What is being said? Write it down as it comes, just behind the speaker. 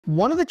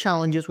One of the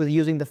challenges with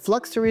using the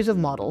Flux series of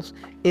models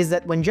is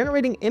that when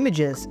generating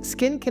images,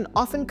 skin can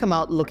often come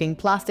out looking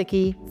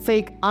plasticky,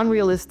 fake,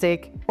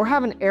 unrealistic, or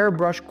have an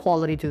airbrush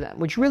quality to them,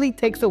 which really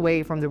takes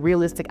away from the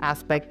realistic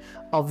aspect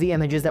of the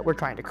images that we're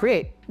trying to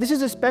create. This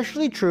is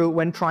especially true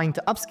when trying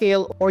to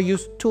upscale or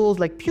use tools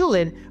like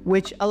PULID,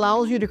 which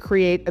allows you to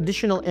create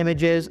additional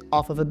images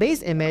off of a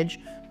base image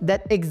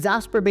that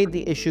exacerbate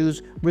the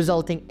issues,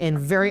 resulting in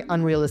very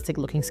unrealistic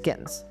looking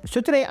skins.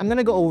 So today I'm going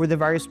to go over the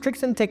various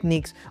tricks and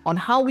techniques on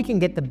how we can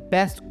get the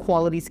best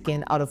quality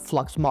skin out of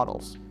Flux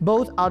models,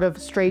 both out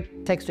of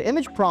straight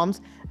text-to-image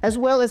prompts, as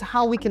well as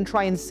how we can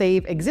try and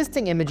save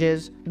existing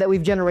images that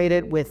we've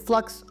generated with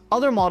Flux,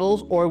 other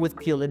models, or with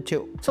PULID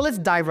too. So let's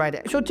dive right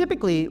in. So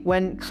typically,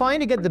 when trying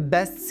to get the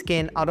best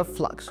skin out of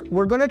Flux,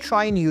 we're going to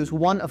try and use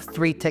one of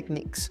three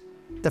techniques.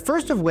 The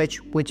first of which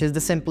is the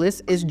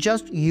simplest, is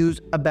just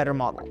use a better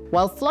model.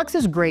 While Flux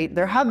is great,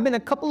 there have been a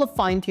couple of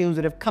fine-tunes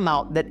that have come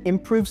out that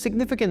improve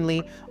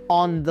significantly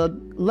on the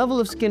level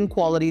of skin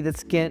quality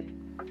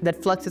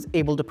that Flux is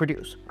able to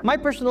produce. My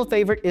personal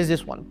favorite is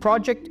this one,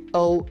 Project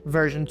O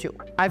version 2.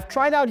 I've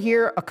tried out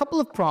here a couple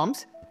of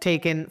prompts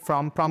taken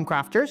from prompt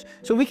crafters,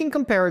 so we can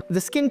compare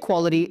the skin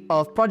quality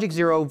of Project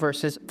Zero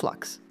versus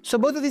Flux. So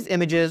both of these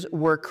images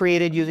were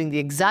created using the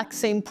exact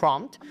same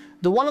prompt,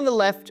 the one on the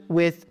left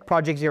with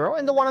Project Zero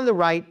and the one on the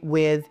right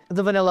with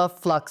the vanilla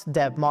Flux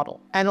dev model.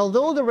 And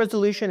although the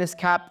resolution is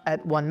capped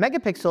at 1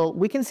 megapixel,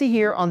 we can see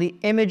here on the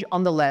image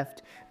on the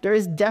left, there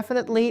is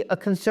definitely a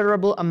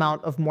considerable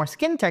amount of more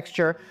skin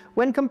texture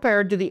when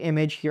compared to the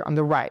image here on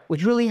the right,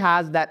 which really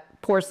has that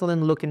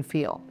porcelain look and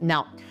feel.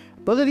 Now,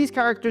 both of these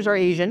characters are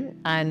Asian,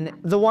 and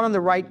the one on the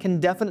right can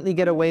definitely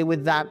get away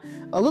with that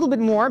a little bit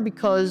more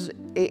because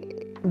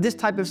this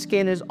type of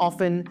skin is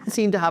often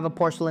seen to have a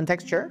porcelain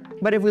texture.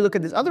 But if we look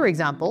at this other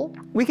example,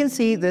 we can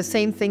see the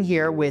same thing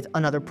here with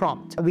another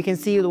prompt. We can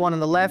see the one on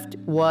the left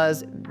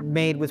was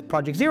made with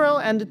Project Zero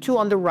and the two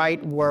on the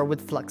right were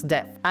with Flux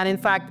Dev. And in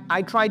fact,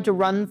 I tried to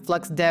run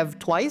Flux Dev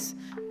twice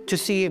to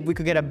see if we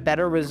could get a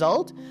better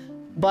result.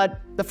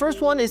 But the first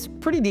one is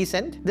pretty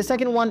decent. The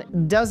second one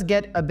does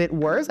get a bit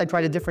worse. I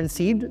tried a different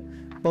seed.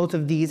 Both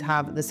of these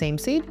have the same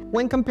seed.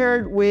 When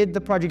compared with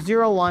the Project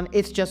Zero one,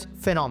 it's just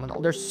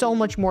phenomenal. There's so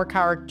much more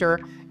character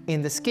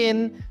in the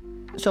skin,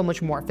 so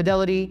much more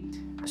fidelity.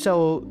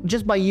 So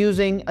just by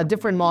using a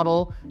different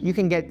model, you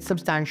can get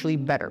substantially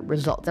better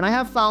results. And I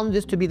have found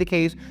this to be the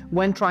case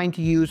when trying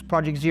to use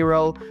Project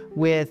Zero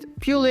with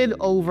PULID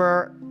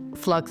over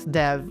Flux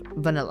Dev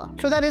Vanilla.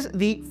 So that is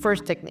the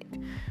first technique.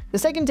 The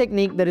second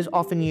technique that is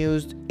often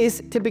used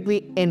is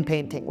typically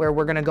Inpainting, where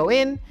we're gonna go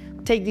in,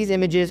 take these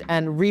images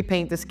and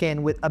repaint the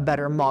skin with a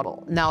better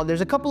model. Now, there's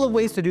a couple of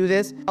ways to do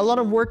this. A lot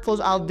of workflows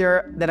out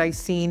there that I've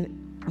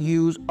seen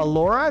use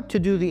Allura to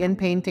do the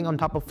Inpainting on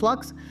top of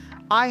Flux.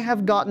 I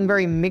have gotten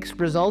very mixed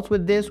results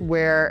with this,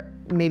 where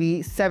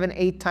maybe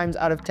 7-8 times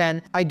out of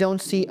 10, I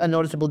don't see a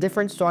noticeable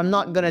difference. So I'm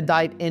not gonna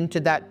dive into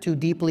that too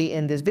deeply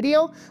in this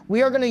video.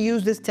 We are gonna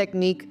use this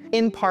technique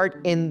in part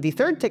in the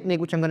third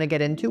technique, which I'm gonna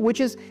get into, which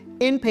is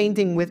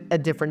Inpainting with a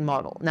different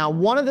model. Now,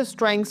 one of the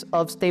strengths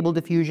of Stable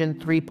Diffusion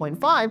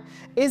 3.5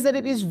 is that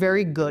it is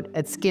very good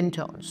at skin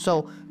tones.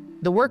 So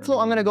the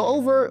workflow I'm gonna go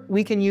over,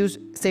 we can use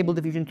Stable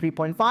Diffusion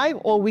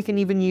 3.5, or we can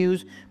even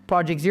use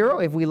Project Zero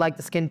if we like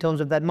the skin tones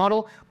of that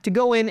model to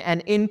go in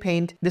and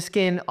inpaint the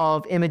skin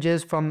of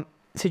images from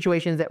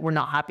situations that we're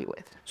not happy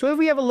with. So if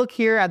we have a look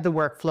here at the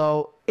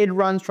workflow, it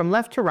runs from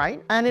left to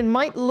right, and it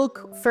might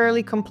look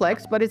fairly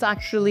complex, but it's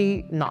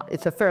actually not.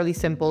 It's a fairly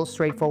simple,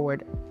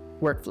 straightforward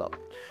workflow.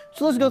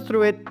 So let's go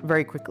through it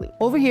very quickly.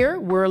 Over here,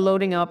 we're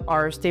loading up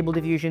our Stable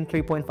Diffusion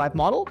 3.5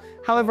 model.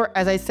 However,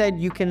 as I said,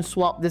 you can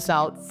swap this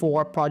out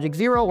for Project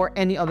Zero or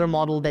any other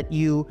model that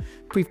you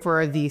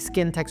prefer the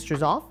skin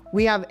textures of.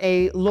 We have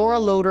a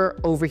LoRa loader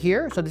over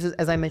here. So this is,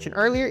 as I mentioned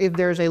earlier, if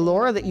there's a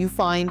LoRa that you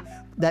find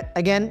that,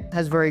 again,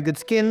 has very good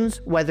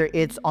skins, whether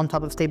it's on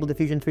top of Stable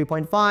Diffusion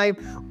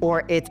 3.5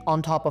 or it's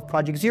on top of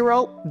Project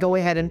Zero, go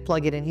ahead and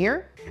plug it in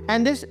here.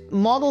 And this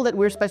model that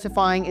we're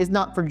specifying is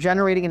not for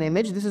generating an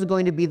image. This is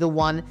going to be the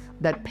one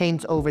that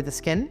paints over the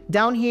skin.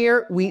 Down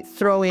here, we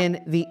throw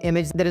in the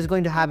image that is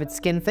going to have its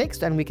skin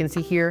fixed. And we can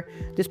see here,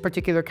 this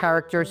particular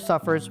character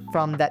suffers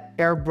from that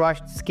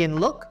airbrushed skin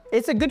look.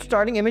 It's a good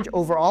starting image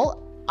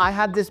overall. I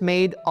had this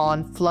made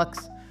on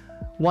Flux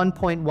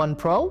 1.1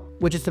 Pro,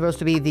 which is supposed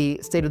to be the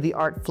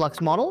state-of-the-art Flux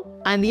model.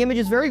 And the image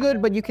is very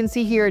good, but you can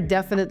see here,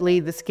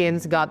 definitely the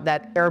skin's got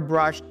that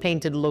airbrushed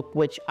painted look,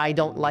 which I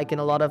don't like in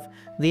a lot of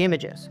the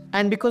images.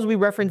 And because we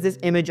reference this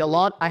image a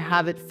lot, I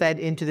have it fed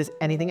into this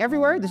Anything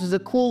Everywhere. This is a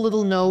cool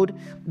little node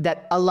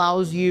that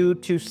allows you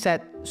to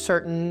set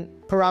certain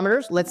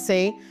parameters, let's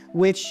say,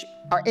 which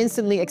are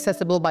instantly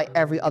accessible by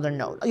every other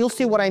node. You'll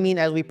see what I mean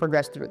as we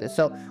progress through this.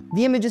 So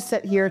the image is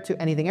set here to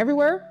Anything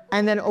Everywhere.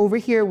 And then over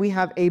here, we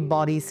have a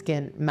body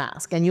skin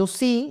mask. And you'll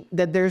see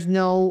that there's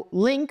no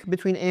link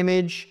between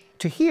image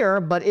to here,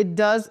 but it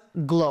does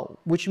glow,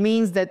 which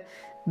means that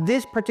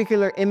this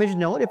particular image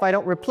node, if I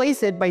don't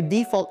replace it, by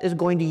default is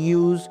going to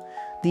use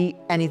the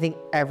Anything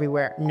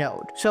Everywhere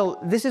node. So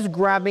this is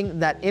grabbing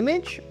that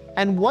image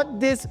And what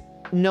this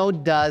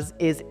node does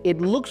is it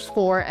looks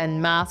for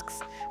and masks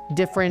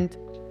different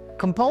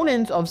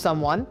components of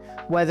someone,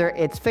 whether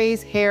it's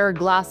face, hair,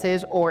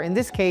 glasses, or in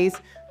this case,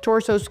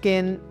 torso,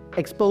 skin,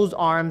 exposed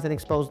arms, and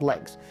exposed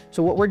legs.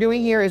 So what we're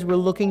doing here is we're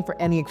looking for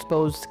any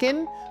exposed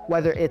skin,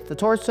 whether it's the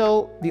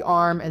torso, the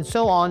arm, and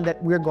so on,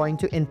 that we're going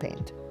to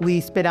inpaint.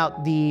 We spit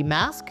out the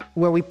mask,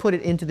 where we put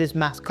it into this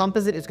mask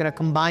composite. It's going to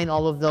combine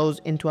all of those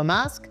into a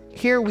mask.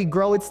 Here we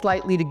grow it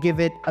slightly to give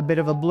it a bit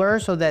of a blur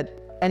so that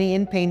any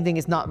inpainting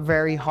is not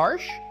very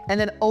harsh. And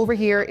then over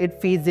here,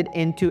 it feeds it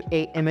into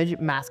a image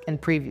mask and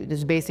preview.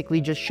 This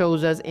basically just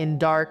shows us in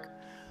dark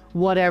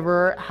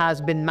whatever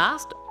has been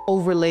masked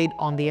overlaid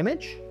on the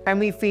image. And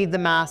we feed the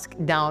mask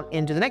down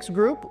into the next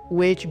group,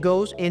 which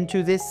goes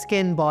into this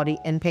skin body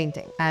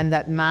Inpainting. And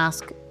that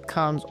mask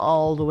comes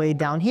all the way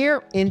down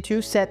here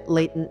into set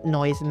latent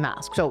noise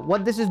mask. So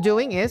what this is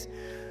doing is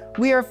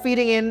we are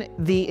feeding in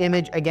the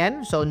image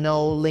again, so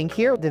no link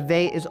here. The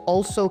V is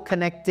also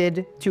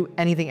connected to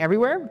anything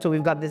everywhere. So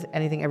we've got this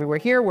anything everywhere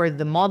here where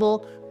the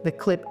model, the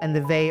clip, and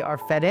the V are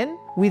fed in.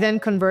 We then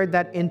convert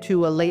that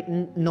into a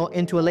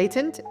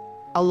latent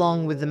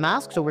along with the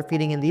mask. So we're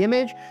feeding in the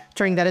image,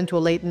 turning that into a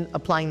latent,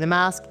 applying the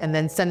mask, and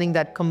then sending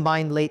that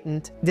combined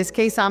latent. This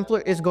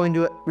K-sampler is going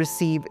to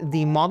receive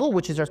the model,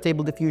 which is our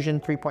Stable Diffusion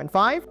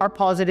 3.5, our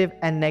positive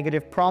and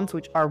negative prompts,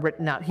 which are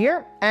written out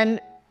here. And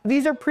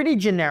these are pretty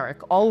generic.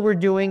 All we're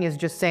doing is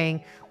just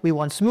saying we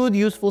want smooth,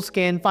 useful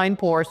skin, fine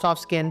pore,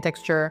 soft skin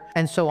texture,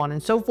 and so on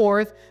and so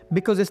forth.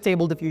 Because it's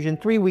Stable Diffusion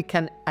 3, we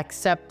can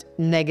accept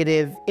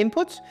negative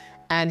inputs.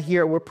 And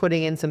here we're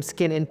putting in some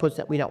skin inputs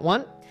that we don't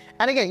want.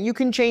 And again, you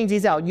can change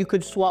these out. You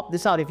could swap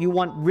this out. If you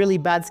want really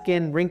bad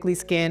skin, wrinkly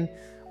skin,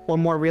 or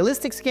more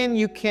realistic skin,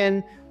 you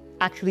can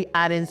actually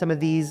add in some of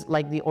these,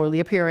 like the oily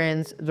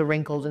appearance, the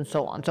wrinkles, and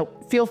so on. So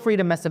feel free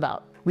to mess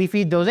about. We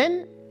feed those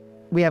in.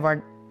 We have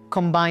our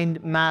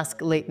combined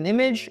mask latent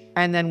image,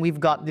 and then we've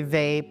got the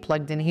V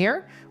plugged in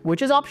here,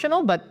 which is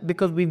optional, but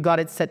because we've got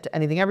it set to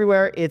anything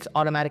everywhere, it's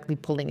automatically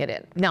pulling it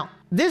in. Now,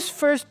 this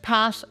first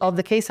pass of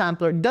the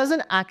K-sampler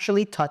doesn't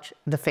actually touch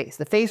the face.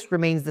 The face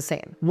remains the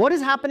same. What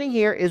is happening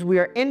here is we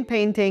are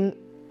inpainting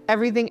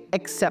everything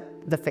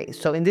except the face.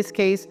 So in this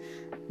case,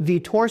 the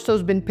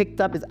torso's been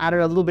picked up, it's added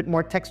a little bit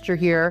more texture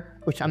here,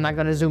 which I'm not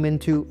gonna zoom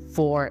into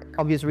for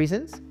obvious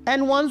reasons.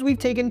 And once we've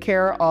taken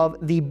care of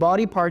the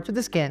body parts of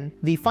the skin,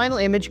 the final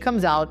image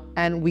comes out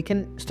and we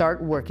can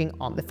start working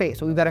on the face.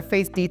 So we've got a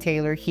face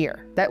detailer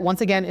here that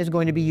once again is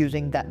going to be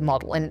using that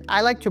model. And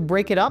I like to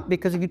break it up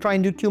because if you try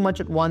and do too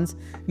much at once,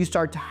 you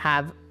start to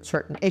have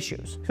certain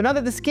issues. So now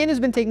that the skin has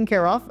been taken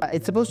care of,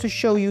 it's supposed to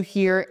show you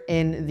here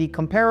in the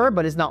comparer,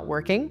 but it's not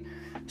working.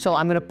 So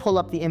I'm gonna pull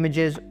up the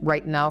images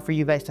right now for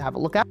you guys to have a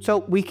look at. So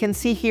we can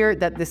see here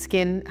that the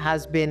skin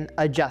has been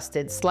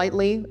adjusted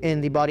slightly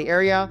in the body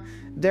area.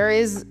 There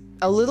is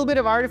a little bit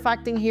of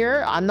artifacting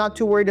here. I'm not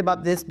too worried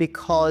about this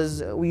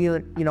because we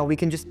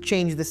can just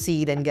change the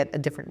seed and get a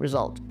different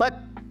result. But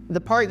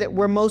the part that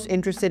we're most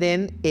interested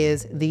in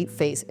is the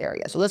face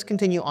area. So let's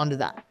continue on to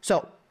that.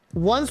 So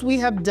once we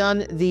have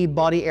done the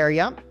body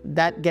area,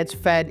 that gets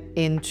fed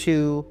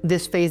into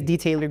this face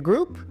detailer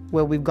group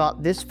where we've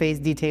got this face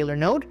detailer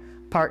node,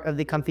 part of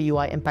the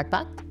ComfyUI Impact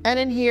Pact. And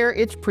in here,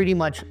 it's pretty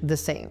much the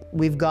same.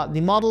 We've got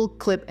the model,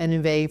 clip,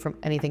 and V from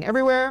anything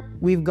everywhere.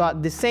 We've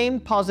got the same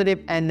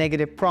positive and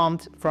negative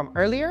prompt from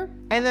earlier.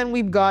 And then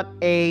we've got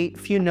a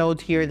few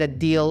nodes here that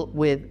deal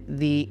with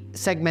the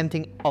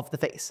segmenting of the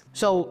face.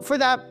 So for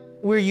that,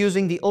 we're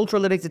using the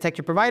Ultralytics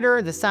detector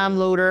provider, the SAM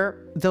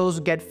loader. Those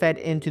get fed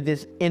into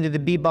the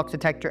B-box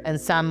detector and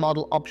SAM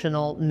model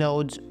optional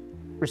nodes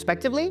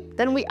respectively.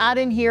 Then we add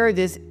in here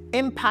this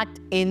impact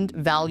int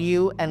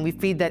value and we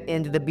feed that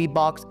into the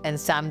B-box and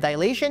SAM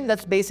dilation.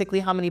 That's basically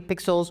how many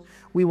pixels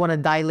we want to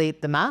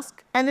dilate the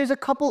mask. And there's a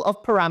couple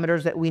of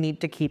parameters that we need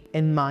to keep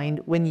in mind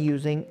when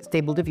using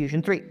Stable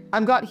Diffusion 3.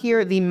 I've got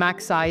here the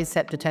max size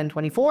set to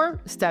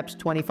 1024, steps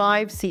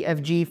 25,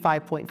 CFG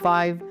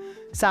 5.5,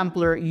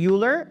 sampler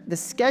Euler. The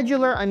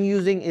scheduler I'm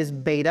using is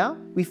beta.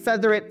 We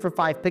feather it for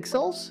 5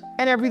 pixels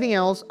and everything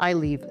else I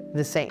leave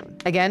the same.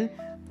 Again,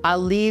 I'll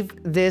leave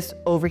this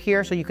over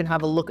here so you can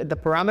have a look at the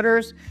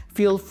parameters.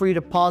 Feel free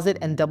to pause it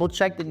and double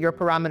check that your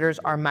parameters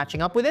are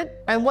matching up with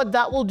it. And what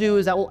that will do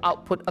is that will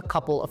output a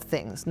couple of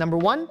things. Number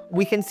one,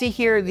 we can see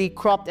here the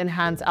cropped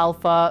enhanced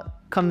alpha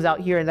comes out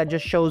here and that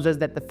just shows us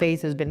that the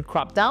face has been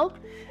cropped out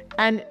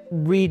and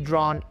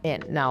redrawn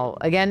in. Now,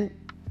 again,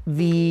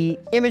 the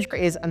image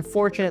is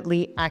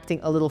unfortunately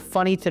acting a little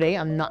funny today.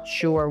 I'm not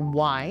sure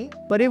why,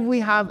 but if we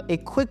have a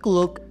quick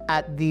look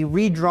at the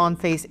redrawn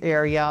face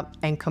area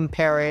and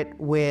compare it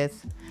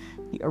with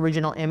the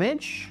original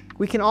image,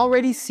 we can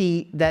already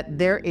see that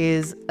there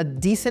is a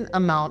decent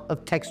amount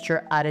of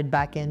texture added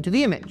back into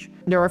the image.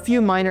 There are a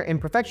few minor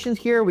imperfections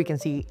here. We can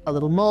see a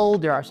little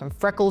mold, there are some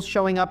freckles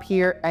showing up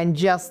here, and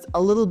just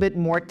a little bit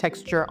more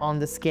texture on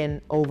the skin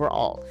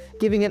overall,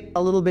 giving it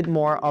a little bit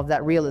more of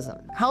that realism.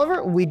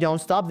 However, we don't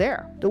stop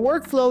there. The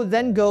workflow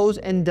then goes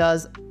and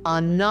does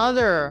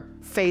another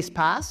face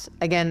pass,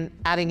 again,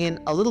 adding in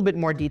a little bit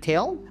more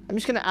detail. I'm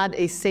just gonna add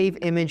a save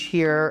image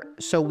here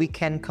so we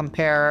can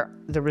compare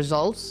the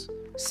results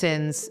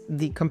since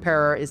the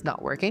comparer is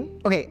not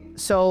working. Okay,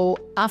 so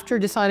after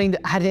deciding to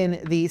add in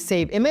the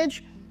save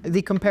image,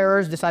 the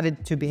comparers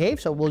decided to behave,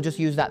 so we'll just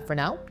use that for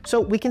now. So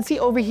we can see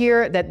over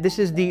here that this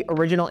is the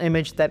original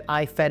image that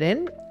I fed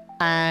in,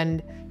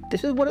 and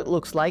this is what it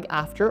looks like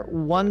after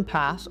one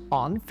pass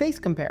on face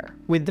compare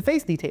with the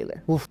face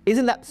detailer. Oof.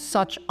 Isn't that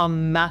such a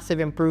massive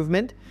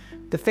improvement?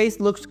 The face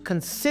looks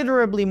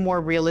considerably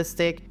more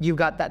realistic. You've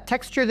got that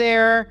texture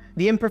there,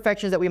 the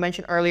imperfections that we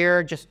mentioned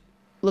earlier, just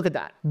look at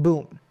that,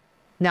 boom.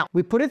 Now,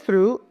 we put it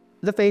through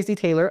the face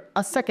detailer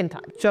a second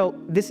time. So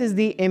this is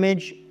the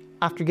image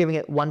after giving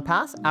it one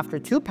pass. After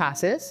two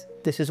passes,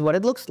 this is what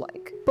it looks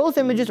like. Both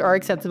images are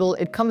acceptable.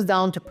 It comes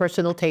down to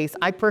personal taste.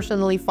 I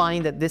personally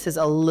find that this is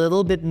a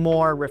little bit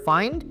more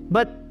refined,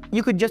 but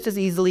you could just as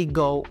easily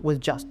go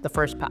with just the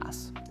first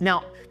pass.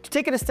 Now, to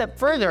take it a step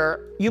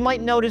further, you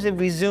might notice if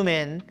we zoom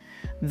in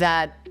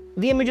that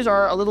the images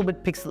are a little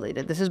bit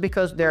pixelated. This is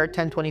because they're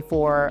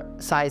 1024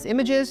 size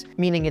images,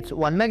 meaning it's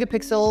 1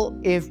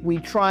 megapixel. If we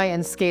try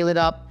and scale it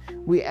up,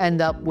 we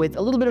end up with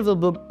a little bit of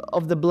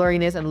the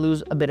blurriness and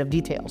lose a bit of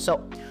detail. So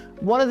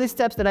one of the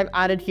steps that I've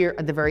added here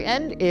at the very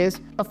end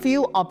is a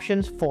few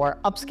options for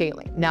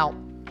upscaling. Now,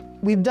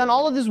 we've done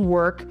all of this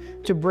work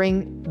to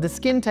bring the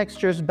skin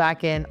textures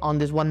back in on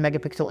this 1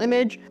 megapixel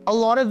image. A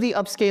lot of the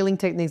upscaling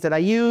techniques that I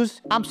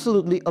use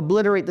absolutely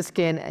obliterate the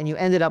skin, and you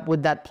ended up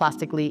with that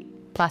plasticky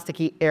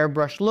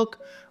airbrush look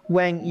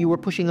when you were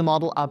pushing the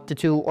model up to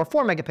 2 or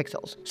 4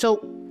 megapixels.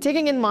 So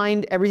taking in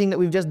mind everything that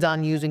we've just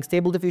done using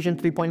Stable Diffusion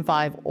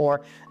 3.5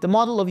 or the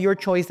model of your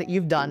choice that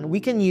you've done, we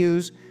can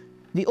use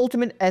the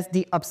Ultimate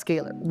SD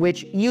Upscaler,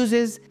 which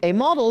uses a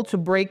model to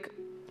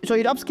so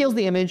it upscales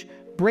the image,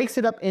 breaks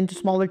it up into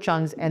smaller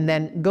chunks, and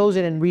then goes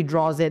in and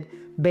redraws it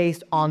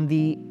based on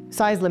the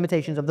size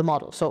limitations of the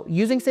model. So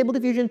using Stable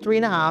Diffusion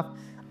 3.5,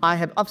 I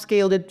have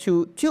upscaled it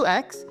to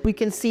 2x. We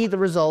can see the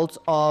results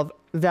of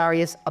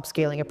various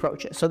upscaling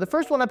approaches. So the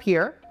first one up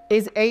here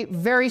is a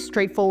very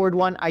straightforward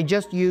one. I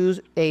just use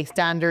a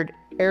standard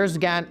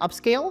GaN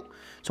Upscale.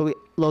 So we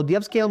load the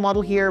upscale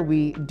model here,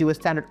 we do a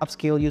standard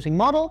upscale using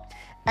model,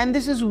 and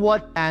this is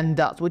what GaN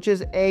does, which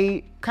is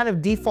a kind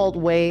of default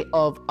way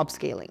of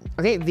upscaling.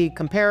 Okay, the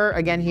comparer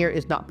again here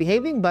is not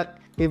behaving, but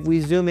if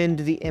we zoom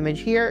into the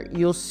image here,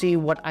 you'll see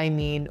what I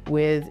mean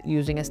with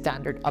using a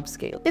standard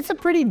upscale. It's a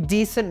pretty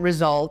decent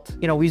result.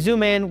 You know, we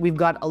zoom in, we've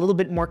got a little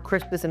bit more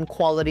crispness and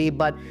quality,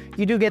 but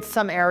you do get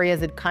some areas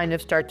that kind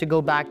of start to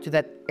go back to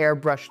that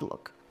airbrushed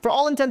look. For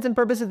all intents and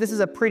purposes, this is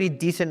a pretty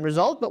decent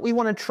result, but we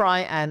want to try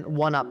and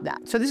one-up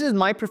that. So this is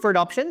my preferred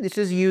option. This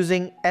is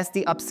using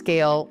SD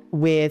Upscale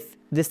with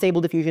the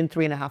Stable Diffusion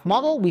 3.5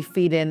 model. We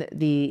feed in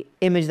the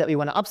image that we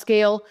want to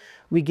upscale.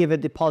 We give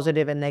it the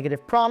positive and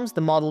negative prompts.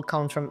 The model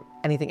comes from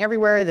anything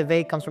everywhere. The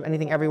vague comes from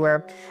anything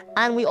everywhere.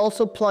 And we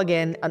also plug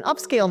in an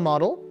upscale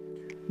model,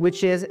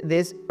 which is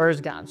this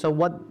GaN. So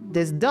what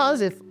this does,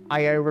 if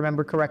I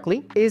remember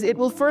correctly, is it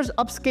will first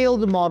upscale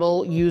the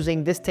model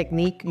using this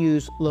technique,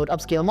 use load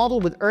upscale model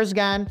with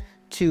GaN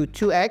to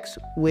 2x,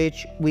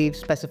 which we've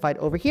specified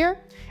over here.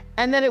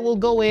 And then it will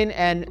go in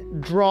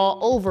and draw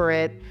over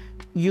it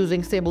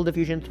using Stable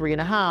Diffusion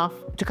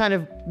 3.5 to kind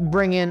of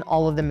bring in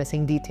all of the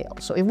missing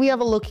details. So if we have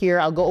a look here,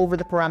 I'll go over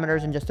the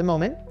parameters in just a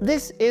moment.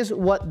 This is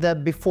what the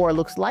before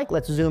looks like.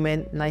 Let's zoom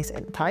in nice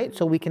and tight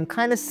so we can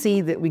kind of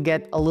see that we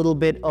get a little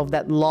bit of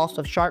that loss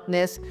of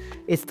sharpness.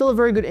 It's still a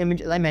very good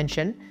image, as I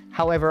mentioned.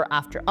 However,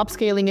 after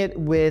upscaling it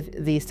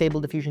with the Stable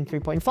Diffusion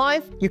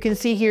 3.5, you can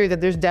see here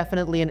that there's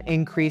definitely an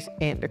increase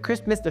in the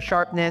crispness, the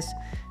sharpness,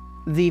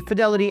 the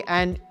fidelity,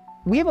 and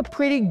we have a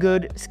pretty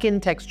good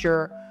skin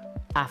texture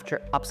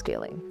after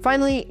upscaling.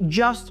 Finally,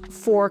 just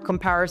for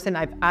comparison,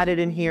 I've added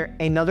in here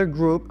another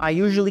group. I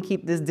usually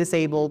keep this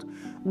disabled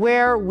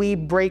where we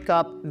break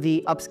up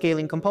the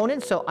upscaling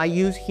components. So I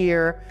use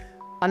here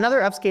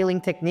another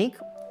upscaling technique,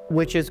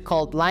 which is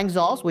called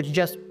Zos, which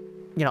just,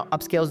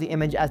 upscales the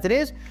image as it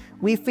is.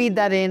 We feed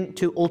that in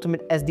to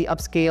Ultimate SD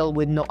Upscale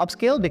with no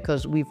upscale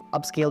because we've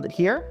upscaled it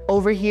here.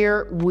 Over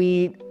here,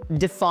 we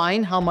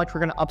define how much we're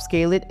going to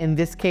upscale it. In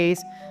this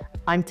case,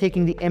 I'm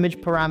taking the image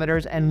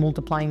parameters and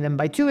multiplying them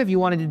by 2. If you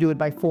wanted to do it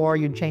by 4,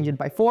 you'd change it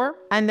by 4.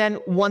 And then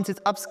once it's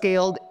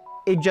upscaled,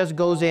 it just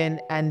goes in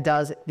and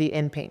does the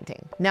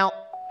inpainting. Now,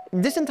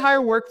 this entire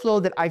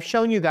workflow that I've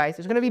shown you guys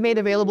is going to be made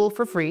available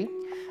for free.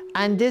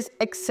 And this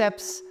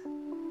accepts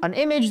an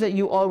image that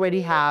you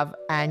already have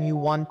and you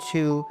want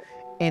to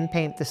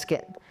inpaint the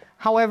skin.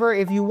 However,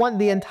 if you want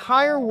the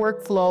entire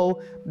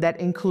workflow that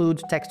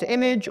includes text to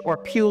image or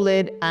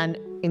PULID and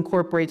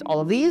incorporates all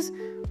of these,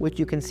 which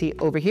you can see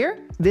over here,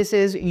 this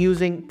is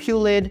using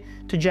PULID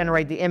to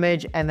generate the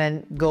image and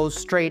then goes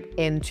straight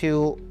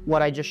into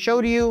what I just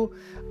showed you.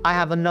 I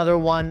have another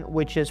one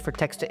which is for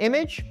text to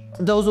image.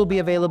 Those will be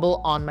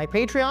available on my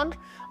Patreon,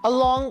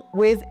 along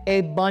with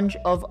a bunch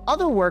of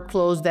other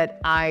workflows that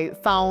I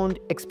found,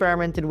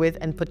 experimented with,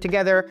 and put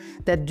together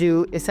that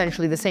do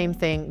essentially the same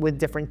thing with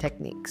different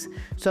techniques.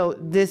 So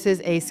this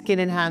is a skin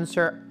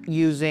enhancer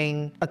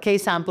using a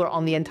K-sampler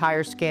on the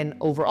entire skin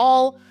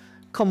overall,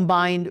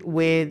 combined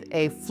with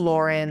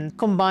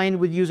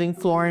using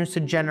Florence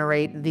to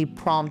generate the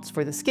prompts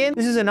for the skin.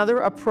 This is another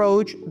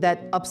approach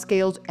that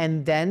upscales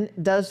and then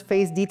does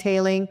face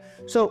detailing.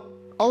 So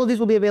all of these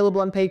will be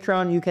available on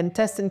Patreon. You can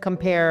test and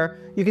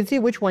compare. You can see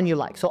which one you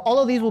like. So all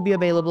of these will be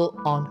available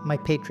on my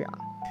Patreon.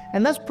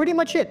 And that's pretty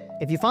much it.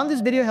 If you found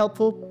this video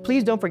helpful,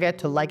 please don't forget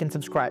to like and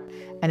subscribe.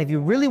 And if you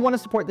really want to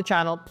support the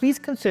channel, please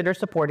consider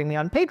supporting me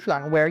on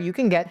Patreon, where you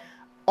can get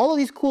all of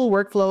these cool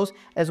workflows,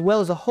 as well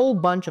as a whole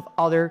bunch of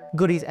other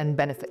goodies and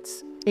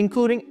benefits,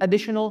 including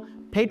additional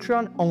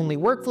Patreon-only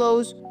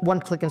workflows,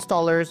 one-click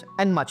installers,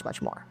 and much,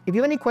 much more. If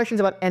you have any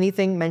questions about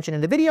anything mentioned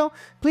in the video,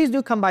 please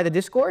do come by the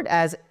Discord,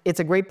 as it's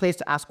a great place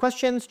to ask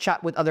questions,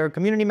 chat with other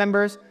community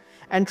members,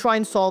 and try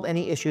and solve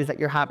any issues that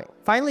you're having.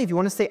 Finally, if you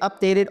want to stay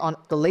updated on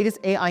the latest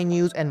AI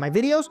news and my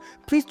videos,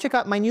 please check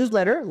out my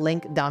newsletter,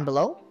 link down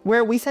below,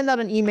 where we send out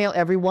an email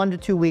every 1 to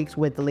 2 weeks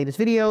with the latest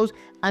videos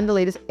and the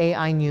latest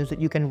AI news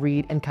that you can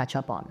read and catch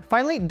up on.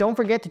 Finally, don't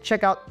forget to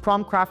check out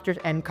Prompt Crafters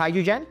and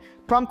KaijuGen.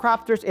 Prompt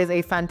Crafters is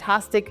a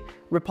fantastic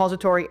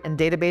repository and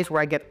database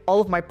where I get all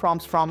of my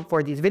prompts from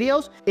for these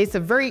videos. It's a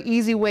very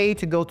easy way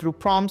to go through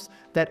prompts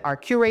that are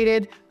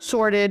curated,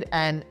 sorted,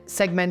 and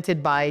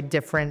segmented by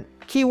different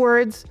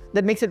keywords.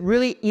 That makes it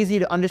really easy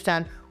to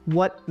understand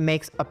what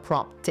makes a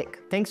prompt tick.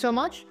 Thanks so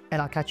much, and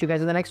I'll catch you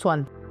guys in the next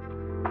one.